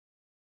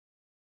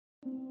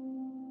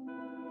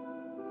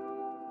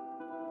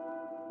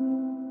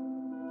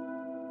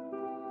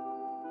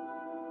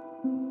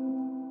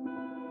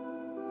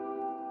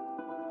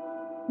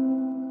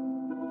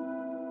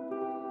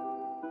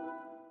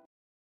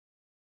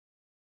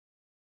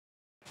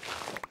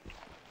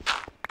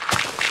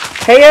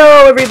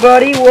Heyo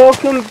everybody,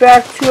 welcome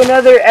back to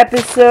another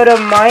episode of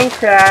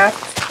Minecraft.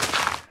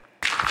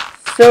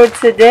 So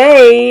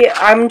today,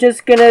 I'm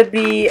just gonna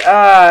be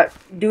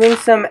doing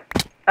some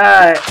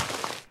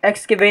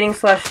excavating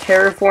slash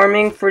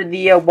terraforming for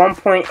the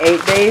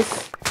 1.8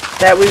 base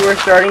that we were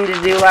starting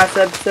to do last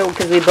episode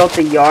because we built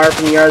the Yar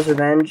from Yar's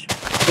Revenge,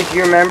 if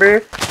you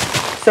remember.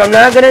 So I'm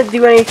not gonna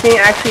do anything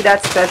actually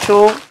that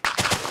special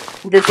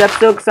this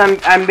episode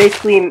because I'm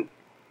basically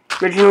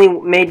originally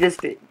made this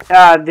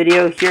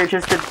video here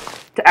just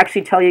to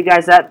actually tell you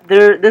guys that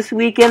this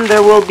weekend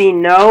there will be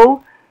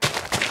no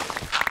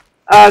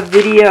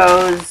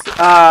videos,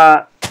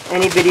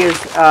 any videos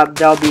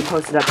that'll be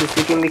posted up this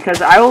weekend because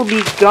I will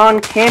be gone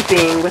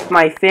camping with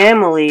my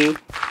family,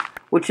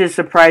 which is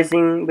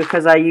surprising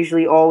because I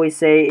usually always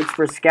say it's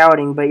for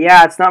scouting, but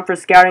yeah, it's not for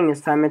scouting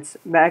this time. It's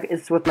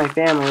with my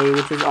family,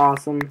 which is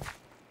awesome.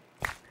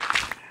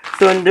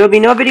 So there'll be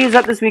no videos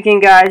up this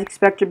weekend, guys.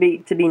 Expect to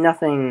be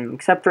nothing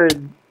except for,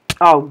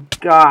 oh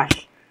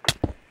gosh,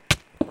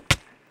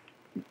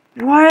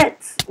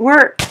 what?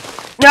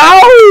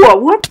 No!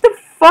 What the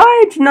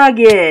fudge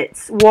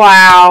nuggets?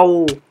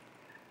 Wow!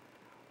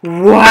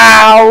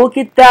 Wow! Look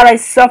at that! I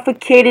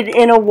suffocated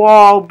in a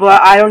wall,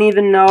 but I don't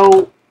even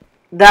know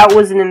that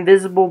was an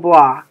invisible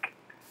block.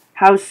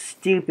 How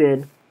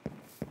stupid!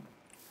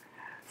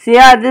 So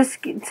yeah,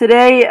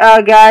 today,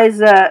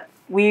 guys.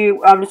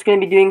 I'm just going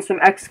to be doing some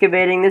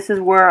excavating. This is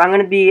where I'm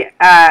going to be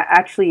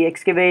actually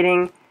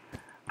excavating,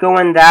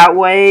 going that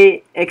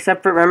way,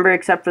 except for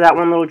that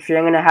one little tree.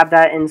 I'm going to have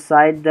that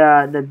inside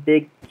the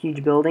big,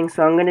 huge building.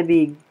 So I'm going to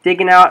be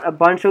digging out a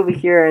bunch over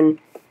here and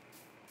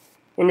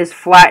just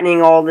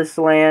flattening all this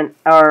land,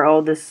 or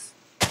all this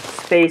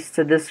space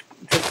to this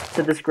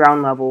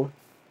ground level.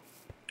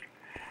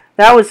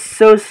 That was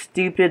so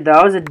stupid, though.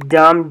 That was a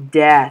dumb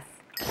death.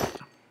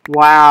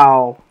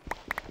 Wow.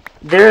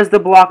 There's the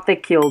block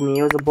that killed me.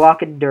 It was a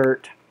block of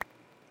dirt.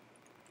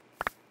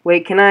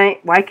 Wait,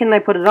 why can't I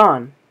put it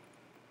on?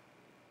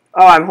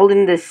 Oh, I'm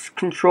holding this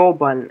control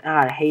button.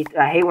 Ah, I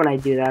hate when I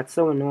do that. It's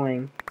so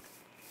annoying.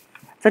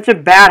 Such a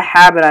bad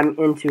habit I'm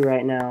into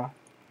right now.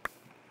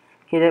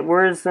 Okay,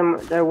 where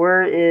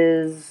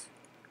is...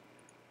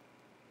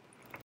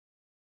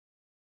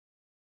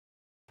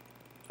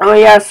 Oh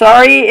yeah,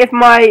 sorry if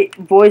my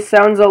voice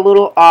sounds a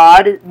little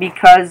odd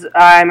because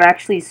I'm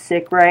actually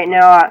sick right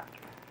now.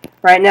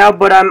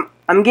 But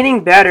I'm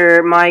getting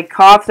better. My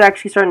cough's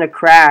actually starting to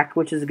crack,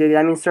 which is good.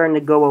 That means starting to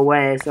go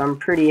away, so I'm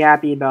pretty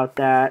happy about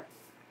that.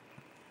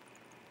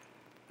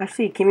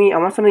 Actually, I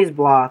want some of these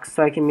blocks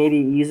so I can maybe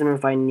use them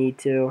if I need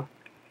to.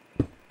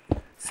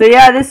 So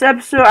yeah, this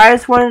episode I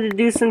just wanted to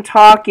do some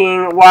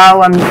talking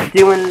while I'm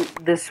doing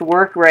this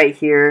work right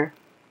here.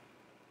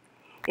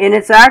 And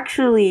it's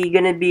actually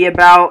going to be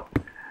about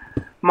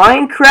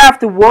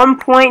Minecraft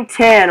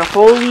 1.10.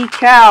 Holy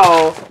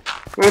cow.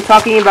 We're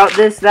talking about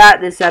this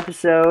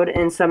episode,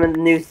 and some of the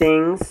new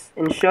things,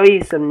 and show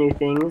you some new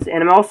things.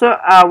 And I'm also,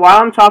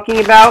 while I'm talking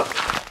about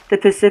the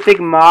specific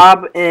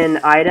mob and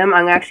item,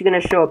 I'm actually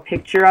going to show a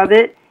picture of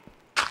it,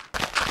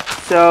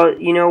 so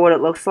you know what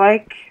it looks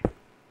like.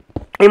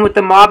 And with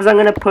the mobs, I'm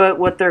going to put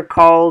what they're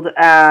called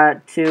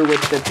too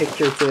with the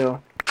picture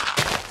too.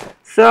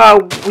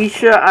 So we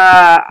should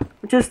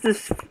just to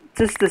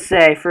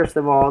say first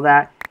about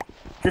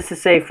this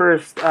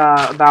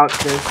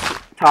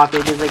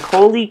topic is like,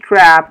 holy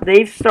crap,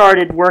 they've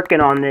started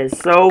working on this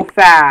so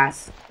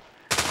fast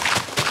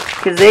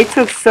because they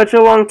took such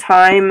a long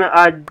time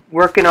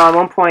working on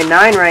 1.9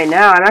 right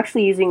now. I'm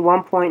actually using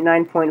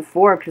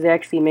 1.9.4 because they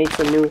actually made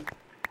some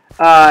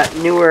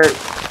newer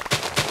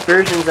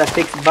versions that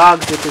fix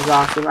bugs, which is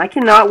awesome. I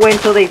cannot wait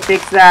until they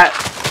fix that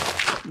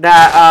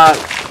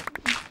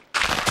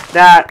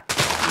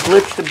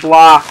glitched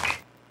block.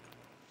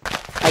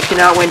 I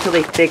cannot wait until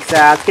they fix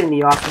that. It's gonna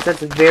be awesome.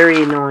 That's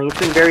very annoying. It's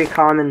been very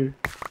common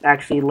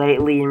actually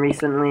lately and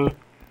recently.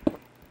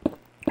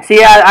 So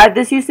yeah,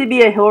 this used to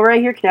be a hill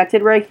right here,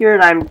 connected right here,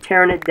 and I'm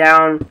tearing it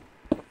down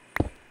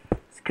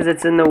because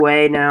it's in the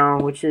way now,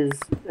 which is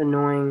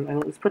annoying.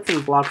 Let's put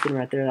some blocks in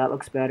right there. That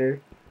looks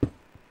better.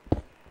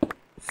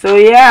 So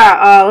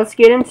yeah, let's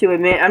get into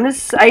it, man. I'm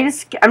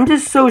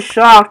just so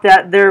shocked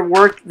that they're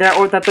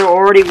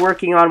already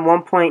working on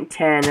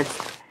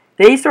 1.10.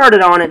 They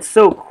started on it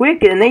so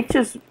quick, and they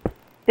just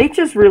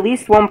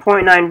released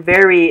 1.9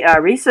 very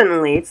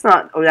recently. It's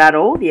not that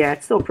old yet.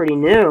 It's still pretty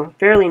new,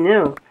 fairly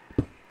new.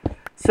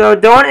 So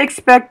don't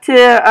expect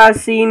to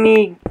see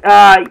me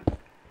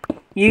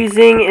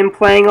using and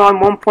playing on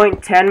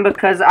 1.10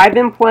 because I've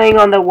been playing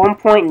on the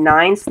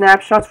 1.9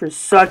 snapshots for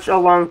such a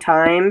long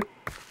time,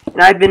 and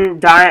I've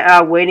been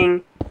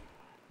waiting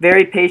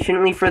very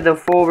patiently for the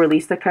full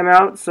release to come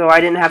out, so I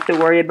didn't have to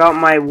worry about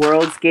my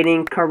worlds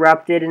getting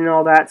corrupted and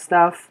all that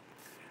stuff.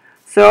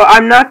 So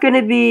I'm not going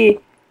to be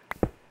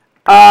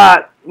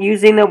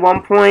using the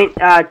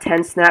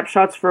 1.10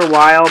 snapshots for a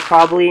while,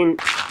 probably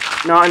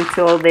not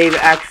until they've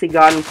actually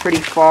gotten pretty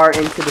far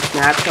into the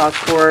snapshots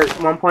for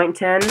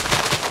 1.10.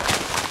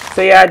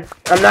 So yeah,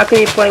 I'm not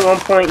going to be playing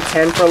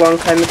 1.10 for a long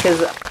time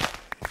because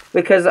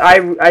because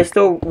I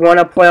still want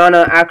to play on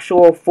an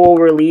actual full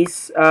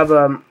release of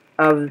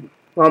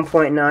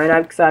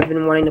 1.9, because I've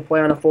been wanting to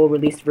play on a full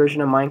release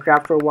version of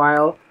Minecraft for a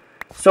while,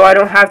 so I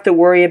don't have to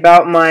worry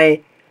about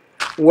my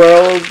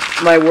world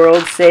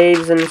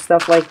saves and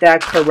stuff like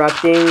that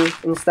corrupting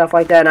and stuff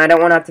like that, and I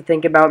don't want to have to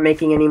think about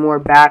making any more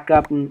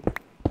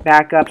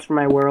backups for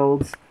my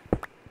worlds.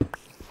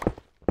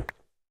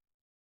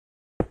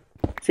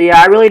 So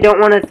yeah, I really don't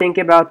want to think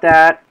about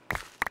that.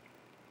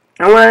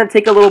 I want to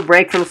take a little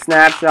break from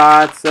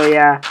snapshots, so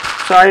yeah.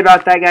 Sorry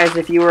about that, guys,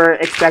 if you were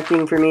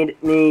expecting for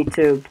me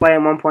to play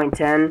on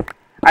 1.10.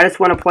 I just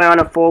want to play on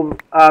a full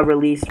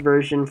release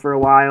version for a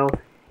while,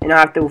 and not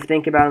have to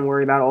think about and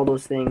worry about all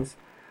those things.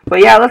 But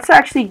yeah, let's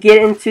actually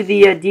get into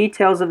the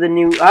details of the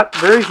new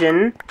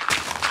version.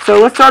 So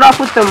let's start off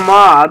with the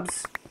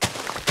mobs.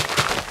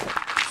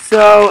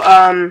 So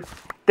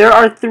there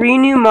are 3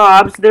 new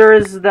mobs. There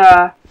is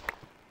the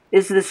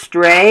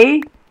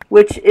Stray,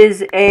 which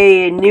is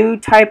a new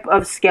type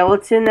of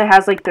skeleton that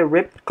has like the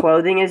ripped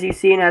clothing, as you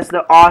see, and has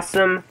the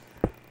awesome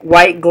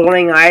white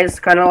glowing eyes,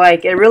 kind of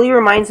like, it really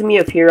reminds me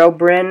of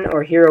Herobrine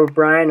or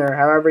Herobrine, or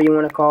however you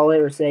want to call it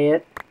or say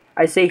it.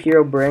 I say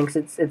Herobrine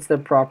because it's the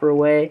proper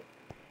way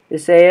to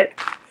say it.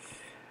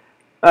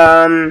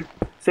 So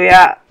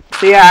yeah,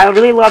 I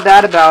really love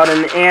that about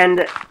him.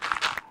 And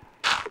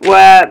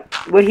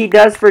what he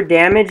does for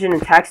damage and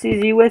attacks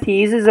you with, he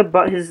uses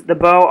the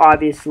bow,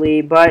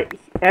 obviously, but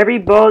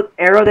every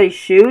arrow that he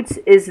shoots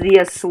is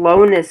the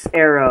slowness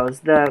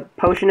arrows, the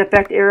potion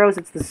effect arrows.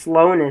 It's the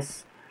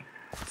slowness,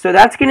 so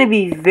that's going to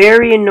be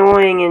very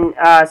annoying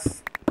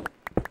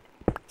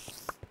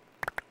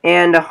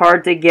and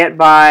hard to get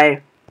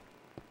by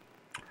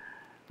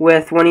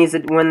with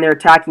when they're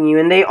attacking you.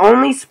 And they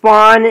only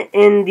spawn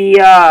in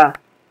the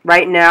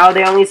right now,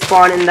 they only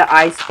spawn in the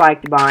ice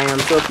spiked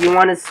biome. So if you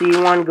want to see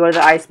one, go to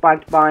the ice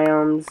spiked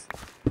biomes.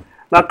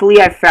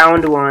 Luckily, I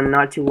found one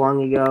not too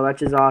long ago,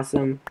 which is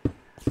awesome.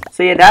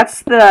 So yeah,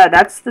 that's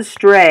the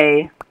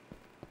Stray.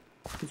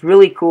 It's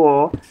really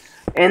cool.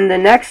 And the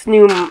next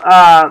new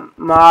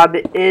mob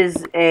is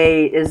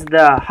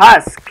the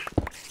Husk.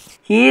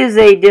 He is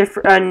a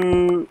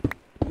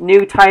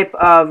new type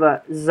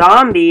of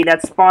zombie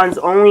that spawns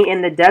only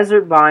in the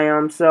desert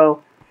biome.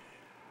 So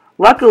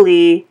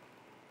luckily,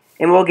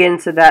 and we'll get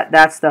into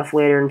that stuff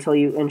later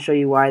and show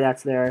you why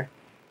that's there.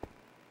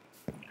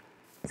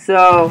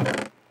 So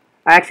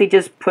I actually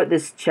just put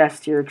this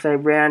chest here because I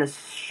ran a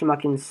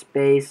schmucking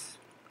space.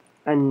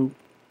 And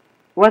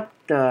what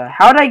the?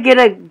 How did I get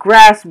a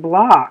grass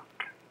block?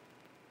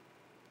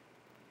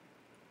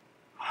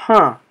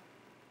 Huh.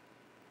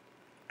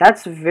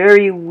 That's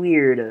very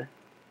weird.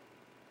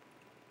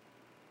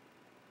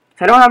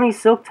 I don't have any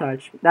silk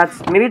touch.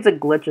 Maybe it's a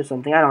glitch or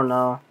something. I don't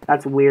know.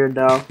 That's weird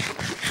though.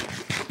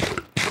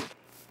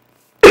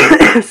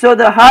 So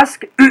the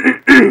Husk,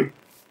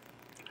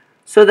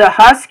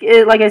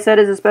 is, like I said,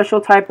 is a special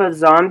type of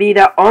zombie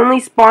that only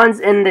spawns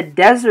in the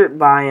desert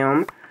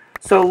biome.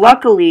 So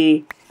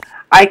luckily,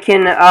 I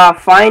can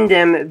find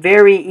him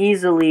very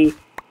easily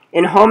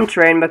in home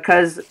terrain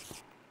because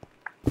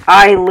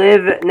I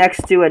live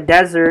next to a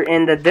desert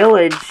in the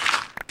village.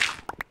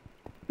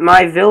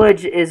 My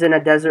village is in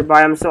a desert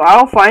biome, so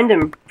I'll find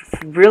him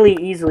really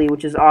easily,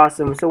 which is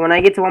awesome. So when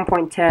I get to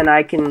 1.10,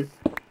 I can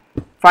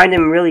find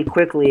him really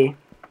quickly.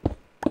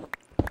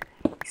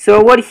 So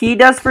what he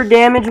does for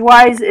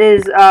damage-wise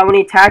is when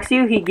he attacks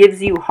you, he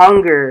gives you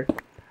hunger.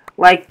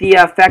 Like the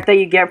effect that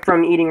you get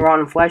from eating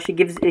rotten flesh,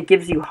 it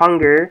gives you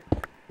hunger,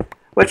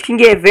 which can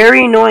get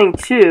very annoying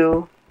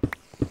too.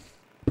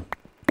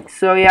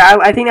 So yeah,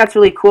 I think that's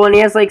really cool. And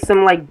he has like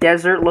some like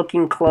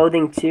desert-looking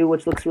clothing too,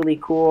 which looks really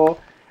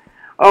cool.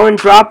 Oh, and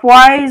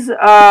drop-wise,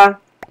 I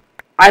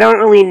don't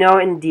really know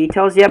in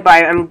details yet,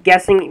 but I'm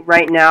guessing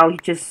right now he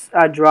just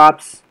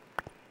drops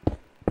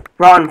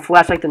rotten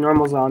flesh like the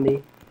normal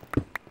zombie.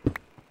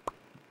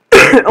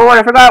 Oh, and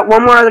I forgot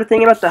one more other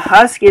thing about the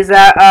Husk is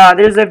that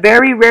there's a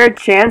very rare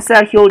chance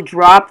that he'll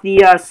drop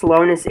the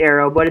slowness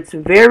arrow, but it's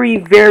very,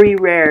 very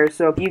rare,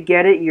 so if you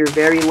get it, you're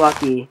very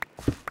lucky.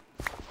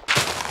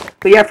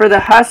 But yeah, for the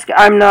Husk,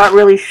 I'm not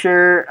really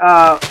sure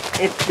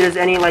if there's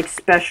any like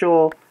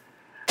special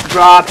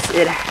drops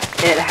it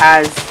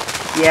has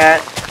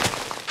yet.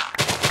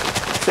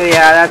 So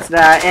yeah, that's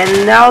that.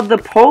 And now the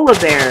polar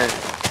bear.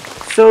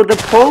 So the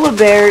polar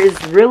bear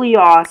is really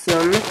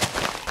awesome.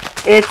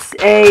 It's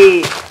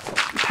a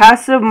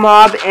passive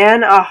mob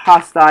and a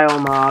hostile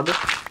mob.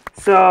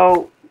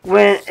 So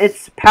when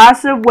it's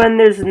passive when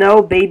there's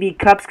no baby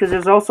cubs, because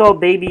there's also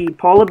baby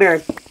polar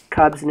bear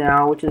cubs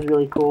now, which is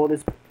really cool.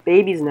 There's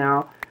babies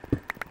now.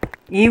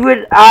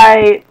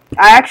 I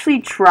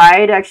actually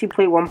tried to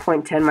play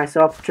 1.10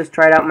 myself, just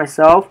tried out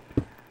myself.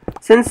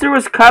 Since there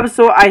was cubs,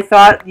 so I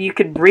thought you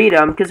could breed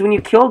them, because when you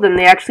kill them,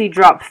 they actually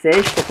drop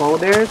fish, the polar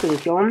bears, when you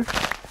kill them.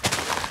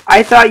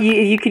 I thought you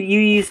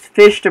used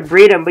fish to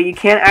breed them, but you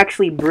can't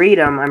actually breed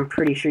them. I'm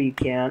pretty sure you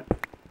can't,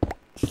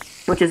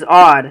 which is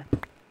odd.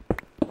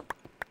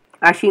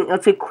 Actually,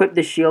 let's equip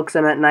the shield because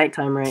I'm at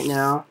nighttime right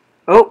now.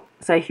 Oh,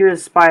 so I hear a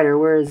spider.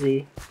 Where is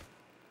he?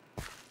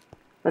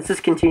 Let's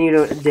just continue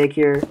to dig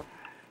here.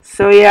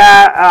 So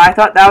yeah, I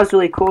thought that was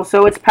really cool.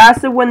 So it's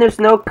passive when there's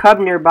no cub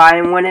nearby,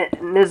 and when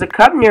there's a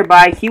cub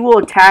nearby, he will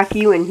attack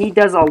you, and he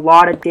does a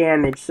lot of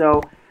damage.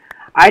 So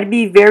I'd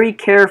be very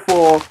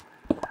careful.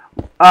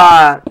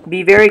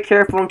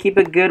 And keep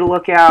a good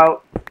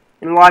lookout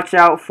and watch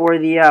out for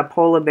the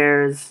polar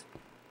bears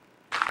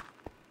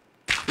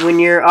when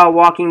you're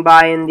walking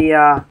by in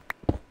the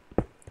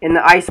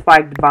ice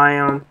spiked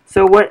biome.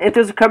 So if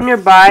there's a cub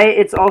nearby,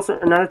 it's also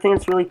another thing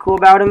that's really cool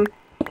about him.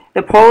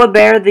 The polar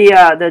bear, the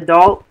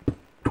adult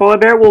polar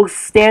bear, will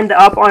stand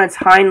up on its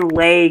hind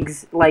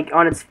legs, like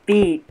on its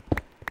feet,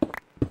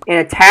 and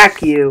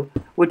attack you,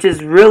 which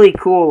is really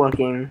cool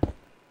looking.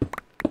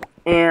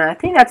 And I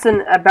think that's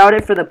about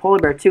it for the polar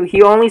bear too.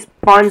 He only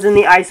spawns in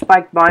the ice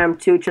spiked biome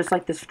too, just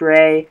like the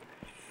stray.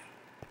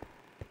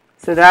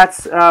 So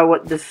that's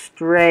what the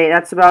stray.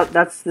 That's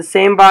the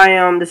same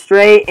biome. The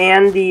stray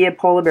and the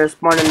polar bear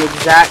spawn in the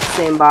exact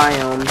same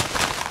biome.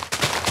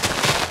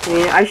 I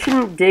mean, I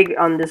shouldn't dig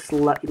on this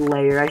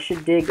layer. I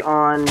should dig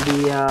on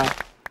the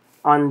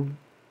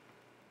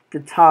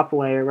top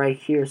layer right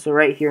here. So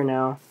right here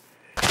now.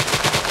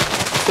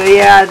 So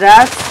yeah,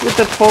 that's with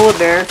the polar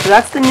bear. So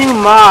that's the new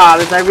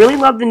mobs. I really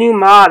love the new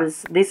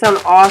mobs. They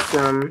sound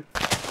awesome.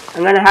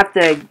 I'm gonna have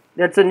to.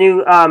 That's a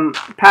new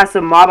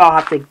passive mob I'll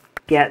have to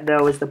get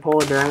though, is the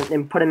polar bear,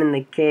 and put him in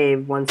the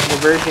cave once the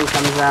version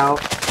comes out.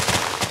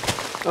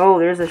 Oh,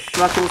 there's a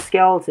fucking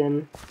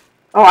skeleton.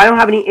 Oh, I don't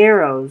have any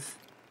arrows.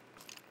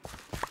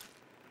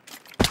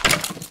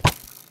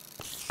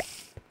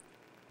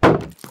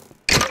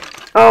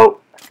 Oh,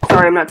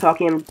 sorry, I'm not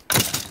talking. I'm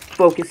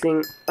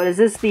focusing. Oh, is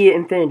this the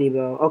infinity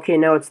bow? Okay,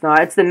 no, it's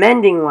not. It's the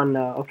mending one,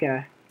 though.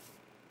 Okay.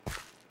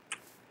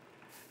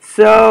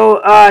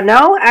 So,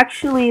 now,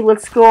 actually,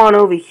 let's go on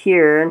over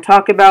here and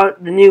talk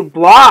about the new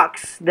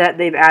blocks that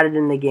they've added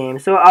in the game.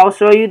 So, I'll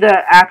show you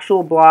the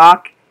actual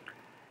block,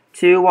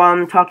 too, while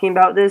I'm talking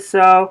about this.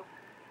 So,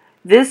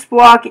 this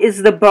block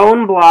is the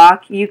bone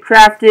block. You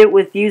craft it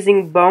with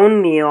using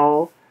bone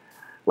meal,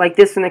 like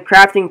this in the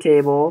crafting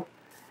table.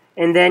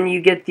 And then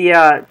you get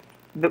the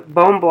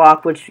bone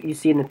block, which you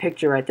see in the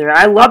picture right there.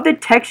 I love the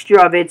texture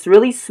of it. It's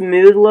really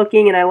smooth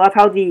looking, and I love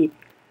how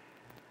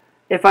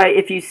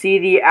if you see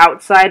the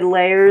outside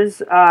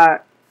layers,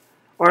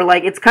 or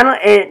like it's kind of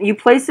you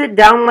place it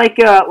down like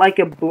a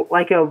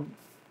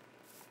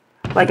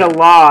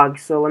log.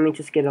 So let me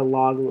just get a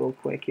log real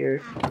quick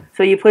here.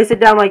 So you place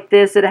it down like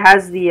this. It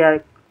has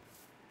the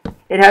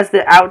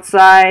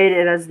outside.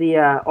 It has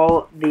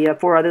the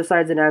four other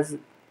sides. It has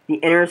the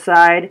inner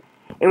side.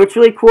 And what's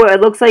really cool, it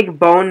looks like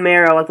bone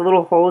marrow, like the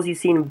little holes you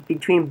see in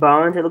between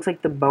bones. It looks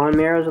like the bone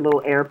marrows are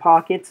little air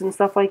pockets and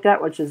stuff like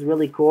that, which is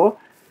really cool.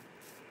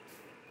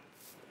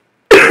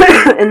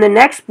 And the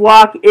next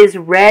block is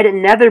red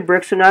nether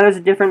brick. So now there's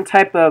a different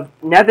type of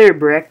nether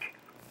brick,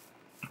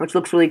 which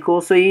looks really cool.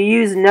 So you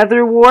use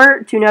nether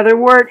wart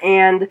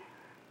and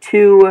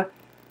 2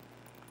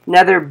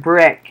 nether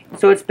brick.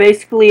 So it's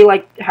basically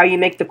like how you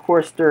make the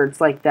coarse dirt. It's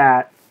like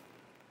that.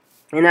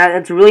 And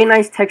it's a really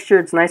nice texture.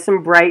 It's nice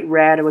and bright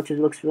red, which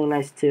looks really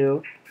nice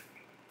too.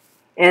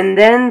 And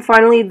then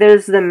finally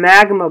there's the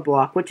magma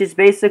block, which is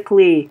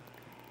basically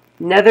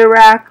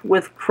netherrack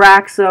with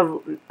cracks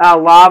of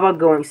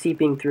lava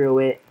seeping through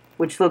it,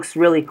 which looks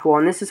really cool.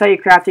 And this is how you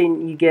craft it.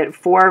 You get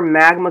 4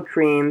 magma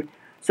cream.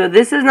 So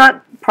this is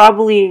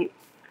probably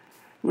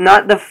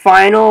not the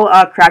final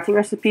crafting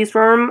recipes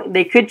for them.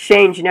 They could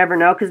change, you never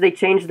know, because they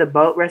changed the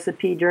boat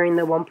recipe during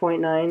the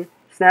 1.9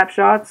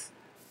 snapshots.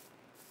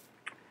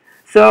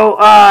 So,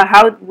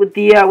 with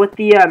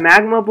the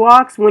magma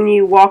blocks, when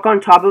you walk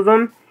on top of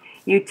them,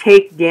 you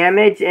take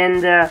damage,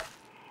 and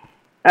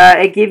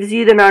it gives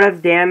you the amount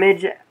of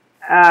damage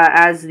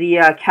as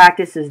the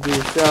cactuses do.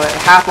 So,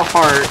 half a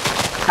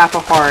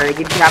heart. It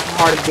gives you half a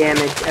heart of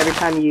damage every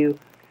time you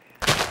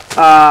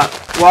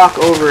walk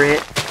over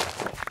it.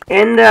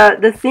 And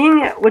the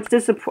thing which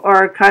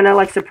kind of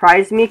like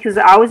surprised me, because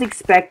I was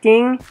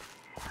expecting.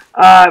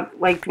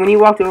 Like when you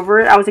walked over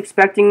it, I was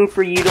expecting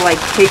for you to like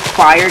take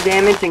fire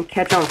damage and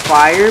catch on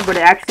fire, but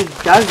it actually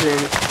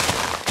doesn't,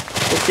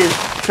 which is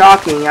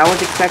shocking. I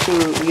was expecting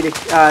you to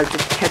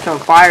just catch on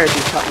fire as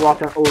you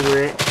walked over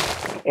it.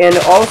 And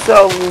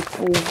also,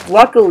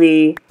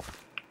 luckily,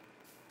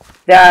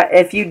 that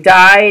if you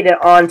died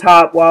on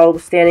top while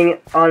standing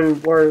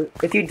on, or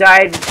if you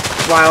died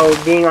while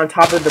being on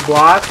top of the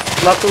block,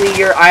 luckily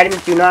your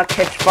items do not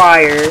catch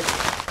fire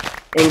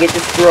and get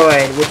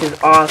destroyed, which is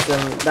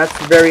awesome. That's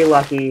very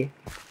lucky.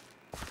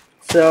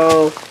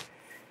 So,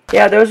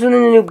 yeah, those are the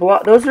new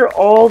blocks. Those are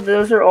all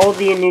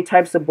the new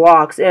types of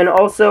blocks. And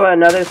also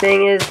another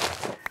thing is,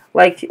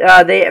 like,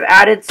 they have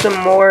added some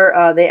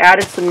more. They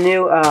added some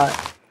new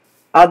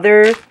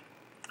other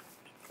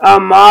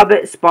mob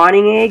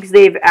spawning eggs.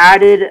 They've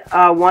added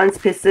one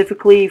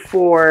specifically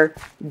for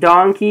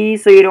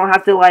donkeys, so you don't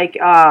have to like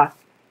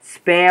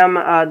spam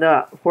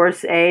the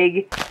horse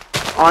egg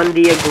on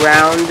the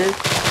ground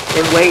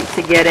and wait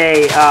to get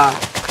a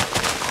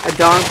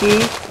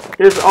donkey.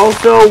 There's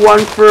also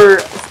one for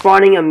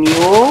spawning a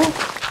mule.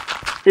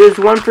 There's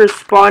one for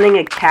spawning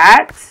a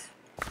cat,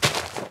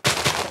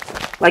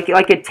 like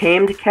a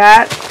tamed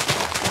cat,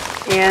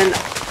 and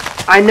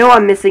I know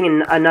I'm missing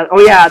another.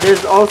 Oh yeah,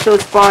 there's also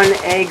spawn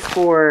eggs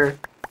for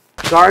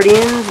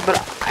guardians, but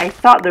I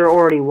thought there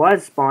already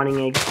was spawn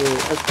eggs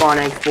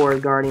for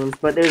guardians,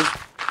 but there's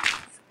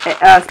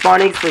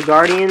spawn eggs for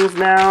guardians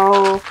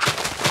now.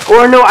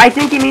 Or no, I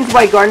think it means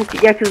by guardians.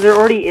 Yeah, because there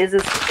already is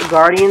a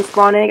guardian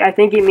spawn egg. I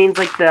think it means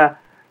like the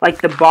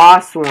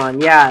boss one.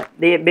 Yeah,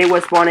 they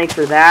was spawn egg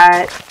for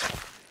that.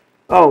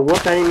 Oh,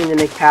 whoops! I didn't mean to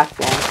make path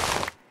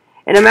blocks.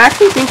 And I'm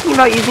actually thinking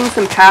about using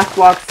some path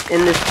blocks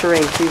in this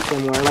terrain too,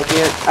 somewhere. Like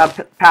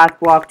a path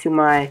block to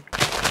my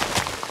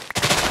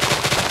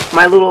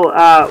little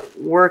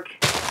work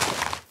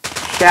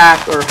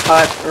shack or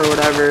hut or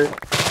whatever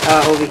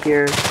over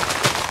here.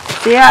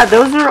 So yeah,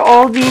 those are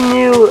all the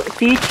new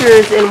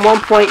features in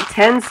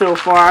 1.10 so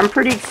far. I'm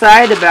pretty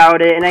excited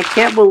about it, and I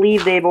can't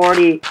believe they've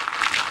already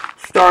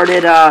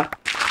started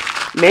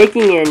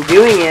making it and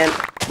doing it,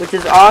 which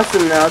is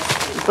awesome though.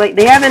 It's like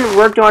they haven't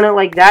worked on it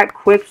like that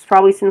quick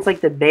probably since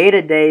like the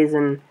beta days,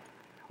 or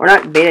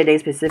not beta days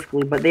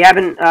specifically, but they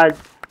haven't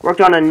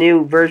worked on a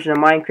new version of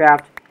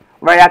Minecraft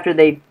right after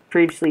they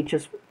previously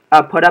just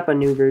put up a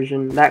new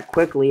version that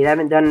quickly. They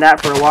haven't done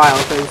that for a while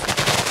because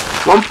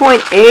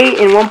 1.8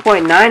 and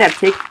 1.9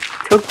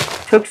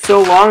 have took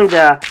so long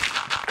to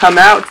come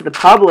out to the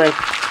public.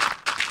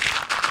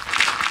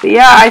 But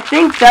yeah, I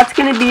think that's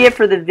going to be it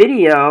for the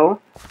video.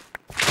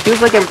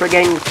 Feels like I'm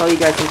forgetting to tell you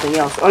guys something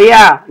else. Oh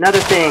yeah, another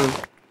thing.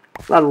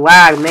 A lot of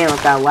lag, man,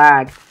 with that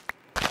lag.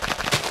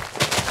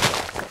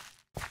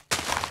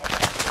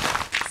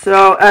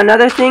 So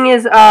another thing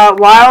is,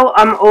 while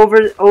I'm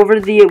over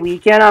the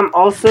weekend, I'm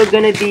also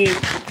going to be,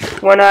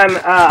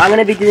 I'm going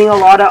to be doing a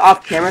lot of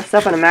off-camera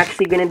stuff, and I'm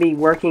actually going to be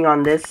working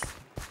on this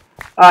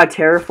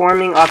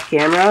terraforming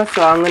off-camera,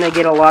 so I'm going to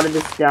get a lot of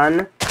this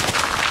done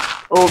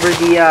over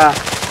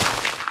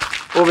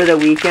the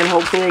weekend.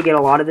 Hopefully I get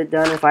a lot of it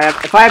done. If I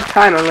have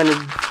time, I'm going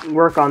to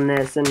work on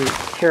this and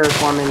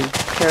terraform and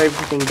tear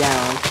everything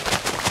down.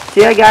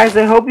 So yeah, guys,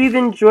 I hope you've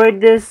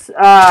enjoyed this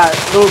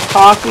little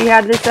talk we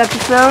had this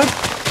episode,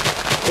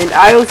 and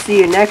I will see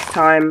you next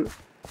time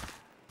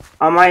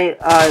on my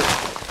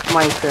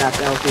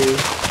Minecraft LP.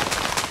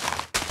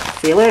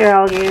 See you later,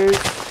 alligators.